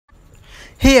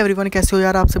Hey everyone, कैसे हो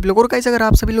यार आप सभी लोग। और गाइस अगर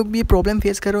आप सभी लोग भी ये प्रॉब्लम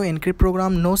फेस कर रहे हो, एनक्रिप्ट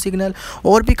प्रोग्राम, नो सिग्नल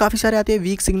और भी काफ़ी सारे आते हैं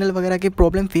वीक सिग्नल वगैरह के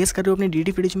प्रॉब्लम फेस कर रहे हो अपनी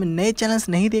डीडी फ्री डिश में, नए चैनल्स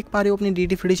नहीं देख पा रहे हो अपनी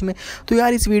डीडी फ्री डिश में, तो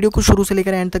यार इस वीडियो को शुरू से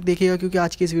लेकर एंड तक देखिएगा, क्योंकि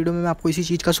आज की इस वीडियो में मैं आपको इसी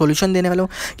चीज़ का सॉल्यूशन देने वाला हूँ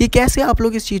कि कैसे आप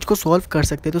लोग इस चीज़ को सॉल्व कर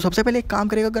सकते हैं। तो सबसे पहले एक काम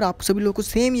करेगा, अगर आप सभी लोगों को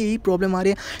सेम यही प्रॉब्लम आ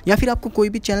रही है या फिर आपको कोई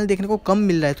भी चैनल देखने को कम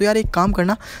मिल रहा है, तो यार एक काम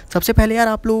करना, सबसे पहले यार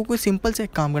आप लोगों को सिंपल से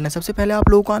एक काम करना है। सबसे पहले आप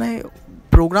लोगों को आना है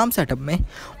प्रोग्राम सेटअप में,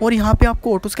 और यहाँ पे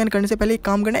आपको ऑटो स्कैन करने से पहले एक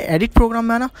काम करना है, एडिट प्रोग्राम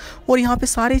में आना और यहाँ पे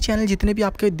सारे चैनल जितने भी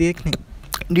आपके देखने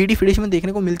डीडी फ्री डिश में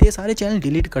देखने को मिलती है सारे चैनल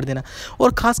डिलीट कर देना।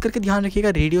 और खास करके ध्यान रखिएगा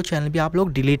रेडियो चैनल भी आप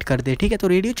लोग डिलीट कर दे, ठीक है। तो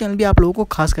रेडियो चैनल भी आप लोगों को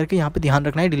खास करके यहाँ पे ध्यान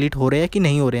रखना है डिलीट हो रहे हैं कि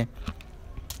नहीं हो रहे हैं।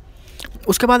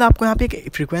 उसके बाद आपको यहाँ पे एक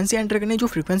फ्रीक्वेंसी एंटर करनी है। जो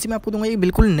फ्रीक्वेंसी मैं आपको दूंगा ये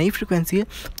बिल्कुल नई फ्रीक्वेंसी है,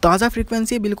 ताज़ा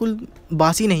फ्रीक्वेंसी है, बिल्कुल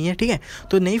बासी नहीं है, ठीक है।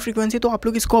 तो नई फ्रीक्वेंसी, तो आप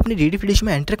लोग इसको अपनी डीडी फ्री डिश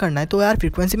में एंटर करना है। तो यार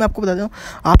फ्रीक्वेंसी मैं आपको बता दूँ,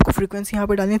 आपको फ्रीक्वेंसी यहाँ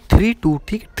पे डालनी है 32,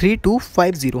 ठीक,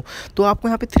 3250। तो आपको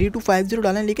यहाँ पे 3250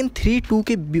 डालना है, लेकिन 32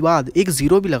 के बाद एक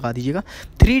ज़ीरो भी लगा दीजिएगा,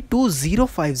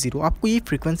 32050। आपको ये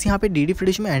फ्रीक्वेंसी यहाँ पे डीडी फ्री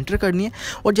डिश में एंटर करनी है।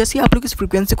 और जैसे ही आप लोग इस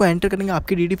फ्रीक्वेंसी को एंटर करेंगे,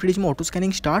 आपकी डीडी फ्री डिश में ऑटो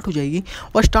स्कैनिंग स्टार्ट हो जाएगी।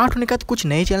 और स्टार्ट होने के बाद कुछ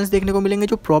नए चैनल्स देखने को मिलेंगे।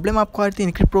 जो प्रॉब्लम आपको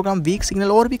एनक्रिप्ट प्रोग्राम, वीक सिग्नल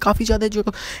और भी काफ़ी ज़्यादा जो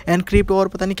एनक्रिप्ट और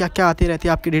पता नहीं क्या क्या आते रहते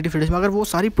हैं आपके डीडी फ्री डिश में, अगर वो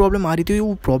सारी प्रॉब्लम आ रही थी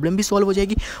वो प्रॉब्लम भी सॉल्व हो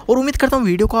जाएगी। और उम्मीद करता हूँ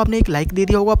वीडियो को आपने एक लाइक दे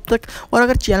दिया होगा अब तक, और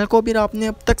अगर चैनल को भी आपने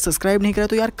अब तक सब्सक्राइब नहीं करा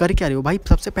तो यार कर क्या रहे हो भाई।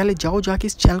 सबसे पहले जाके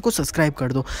इस चैनल को सब्सक्राइब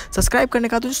कर दो। सब्सक्राइब करने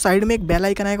का तो जो साइड में एक बेल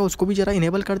आइकन आएगा उसको भी जरा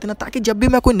इनेबल कर देना, ताकि जब भी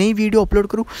मैं कोई नई वीडियो अपलोड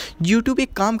करूँ यूट्यूब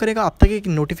एक काम करेगा, आप तक एक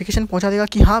नोटिफिकेशन पहुँचा देगा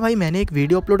कि हाँ भाई मैंने एक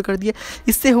वीडियो अपलोड कर दी है।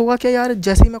 इससे होगा क्या यार,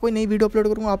 जैसे ही मैं कोई नई वीडियो अपलोड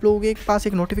करूँगा आप लोगों के पास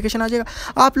एक नोटिफिकेशन आ जाएगा।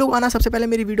 आप लोग आना, सबसे पहले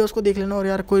मेरी वीडियोज़ को देख लेना, और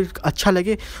यार कोई अच्छा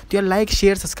लगे तो यार लाइक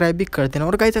शेयर सब्सक्राइब भी कर देना।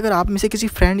 और गाइस अगर आप में से किसी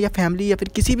फ्रेंड या फैमिली या फिर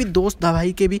किसी भी दोस्त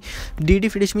भाई के भी डीडी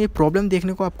फ्री डिश में ये प्रॉब्लम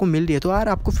देखने को आपको मिल रही है, तो यार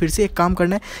आपको फिर से एक काम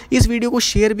करना है, इस वीडियो को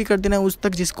शेयर भी कर देना है उस तक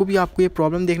जिसको भी आपको ये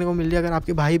प्रॉब्लम देखने को मिल रही है। अगर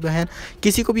आपके भाई बहन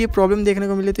किसी को भी ये प्रॉब्लम देखने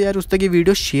को मिले तो यार उस तक ये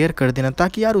वीडियो शेयर कर देना,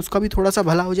 ताकि यार उसका भी थोड़ा सा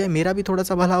भला हो जाए, मेरा भी थोड़ा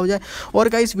सा भला हो जाए। और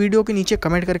गाइस वीडियो के नीचे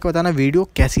कमेंट करके बताना वीडियो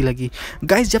कैसी लगी।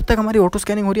 गाइस जब तक हमारी ऑटो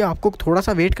स्कैनिंग हो रही है आपको थोड़ा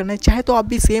सा वेट करना है, चाहे तो आप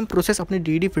भी सेम प्रोसेस अपने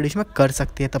डीडी फ्री डिश में कर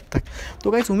सकते हैं तब तक।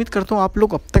 तो गाइस उम्मीद करता हूँ आप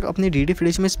लोग अब तक अपनी डीडी फ्री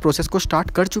डिश में इस प्रोसेस को स्टार्ट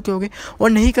कर चुके होंगे, और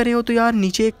नहीं करे हो तो यार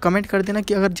नीचे एक कमेंट कर देना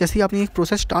कि अगर जैसे ही आपने एक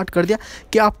प्रोसेस स्टार्ट कर दिया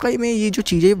कि आपका में ये जो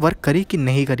चीज़ें वर्क करी कि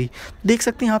नहीं करी। देख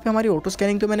सकते हैं यहाँ पे हमारी ऑटो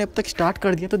स्कैनिंग तो मैंने अब तक स्टार्ट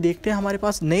कर दिया, तो देखते हैं हमारे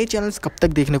पास नए चैनल्स कब तक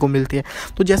देखने को मिलते हैं।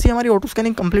 तो जैसे ही हमारी ऑटो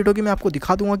स्कैनिंग कंप्लीट होगी मैं आपको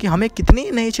दिखा दूंगा कि हमें कितने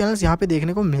नए चैनल्स यहाँ पे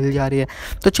देखने को मिल जा रहे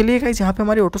हैं। तो चलिए गाइस यहाँ पे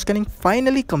हमारी ऑटो स्कैनिंग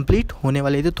फाइनली कंप्लीट होने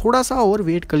वाली है, तो थोड़ा सा और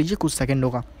वेट कर लीजिए कुछ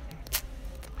सेकेंडों का।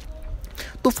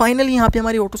 तो फाइनली यहाँ पे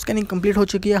हमारी ऑटो स्कैनिंग कंप्लीट हो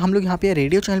चुकी है। हम लोग यहाँ पे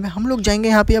रेडियो चैनल में हम लोग जाएंगे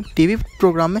यहाँ पे अब टीवी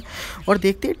प्रोग्राम में, और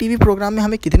देखते हैं टीवी प्रोग्राम में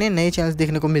हमें कितने नए चैनल्स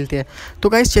देखने को मिलते हैं। तो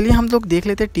गाइस चलिए हम लोग देख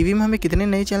लेते हैं टीवी में हमें कितने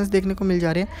नए चैनल्स देखने को मिल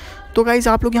जा रहे हैं। तो गाइस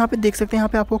आप लोग यहाँ पे देख सकते हैं, यहाँ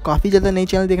पे आपको काफ़ी ज़्यादा नए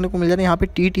चैनल देखने को मिल जा रहे हैं। यहाँ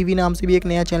पे टीवी नाम से भी एक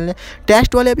नया चैनल है।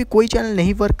 टेस्ट वाले अभी कोई चैनल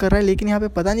नहीं वर्क कर रहा है, लेकिन यहाँ पे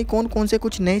पता नहीं कौन कौन से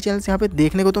कुछ नए चैनल्स यहाँ पे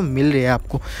देखने को तो मिल रहे हैं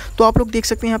आपको। तो आप लोग देख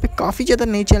सकते हैं यहाँ पे काफ़ी ज़्यादा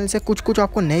नए चैनल्स हैं। कुछ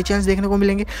आपको नए चैनल्स देखने को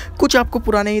मिलेंगे, कुछ आपको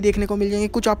पुराने ही देखने को मिल जाएंगे,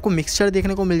 कुछ आपको मिक्सचर देखने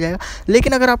को मिल जाएगा।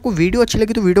 लेकिन अगर आपको वीडियो अच्छी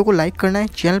लगी तो वीडियो को लाइक करना है,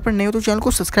 चैनल पर नए हो तो चैनल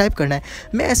को सब्सक्राइब करना है।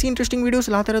 मैं ऐसी इंटरेस्टिंग वीडियोस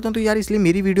लाता रहता हूं, तो यार इसलिए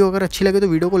मेरी वीडियो अगर अच्छी लगे तो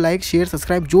वीडियो को लाइक शेयर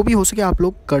सब्सक्राइब जो भी हो सके आप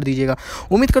लोग कर दीजिएगा।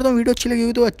 उम्मीद करता हूँ वीडियो अच्छी लगी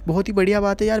होगी तो बहुत ही बढ़िया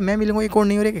बात है यार। मैं मिलूंगा एक और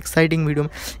नहीं और एक एक्साइटिंग वीडियो में।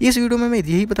 इस वीडियो में मैं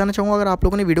यही बताना चाहूँगा, अगर आप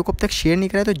लोगों ने वीडियो को अब तक शेयर नहीं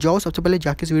करा तो जाओ सबसे पहले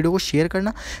जाके इस वीडियो को शेयर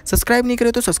करना, सब्सक्राइब नहीं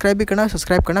करे तो सब्सक्राइब भी करना,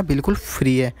 सब्सक्राइब करना बिल्कुल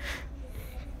फ्री है।